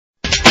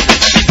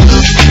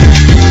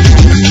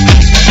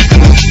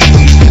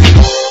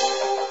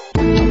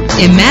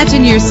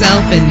Imagine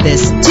yourself in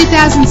this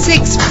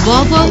 2006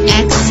 Volvo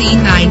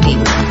XC90.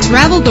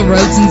 Travel the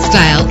roads in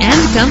style and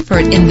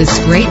comfort in this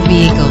great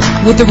vehicle.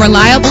 With a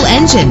reliable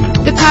engine,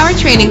 the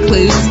powertrain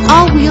includes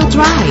all-wheel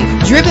drive,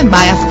 driven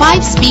by a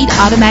 5-speed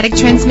automatic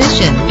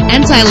transmission.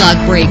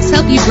 Anti-lock brakes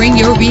help you bring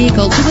your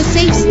vehicle to a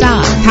safe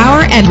stop.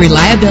 Power and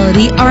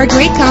reliability are a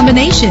great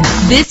combination.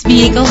 This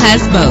vehicle has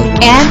both.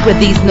 And with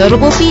these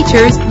notable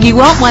features, you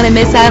won't want to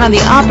miss out on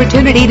the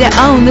opportunity to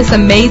own this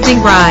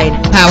amazing ride.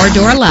 Power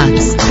door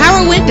locks,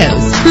 power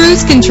windows,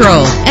 cruise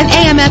control, an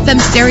AM/FM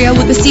stereo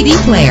with a CD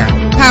player,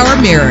 power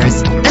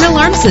mirrors, an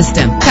alarm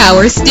system,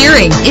 power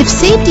steering. If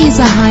safety is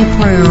a high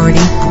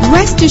priority,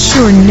 rest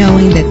assured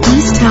knowing that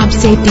these top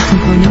safety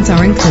components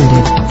are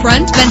included.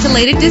 Front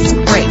ventilated disc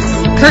brakes,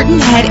 curtain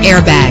head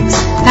airbags,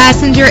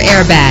 passenger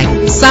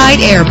airbag, side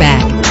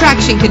airbag,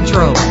 traction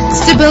control,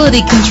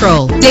 stability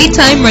control,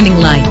 daytime running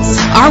lights.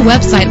 Our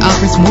website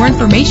offers more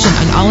information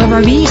on all of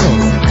our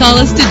vehicles. Call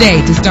us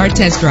today to start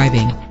test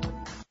driving.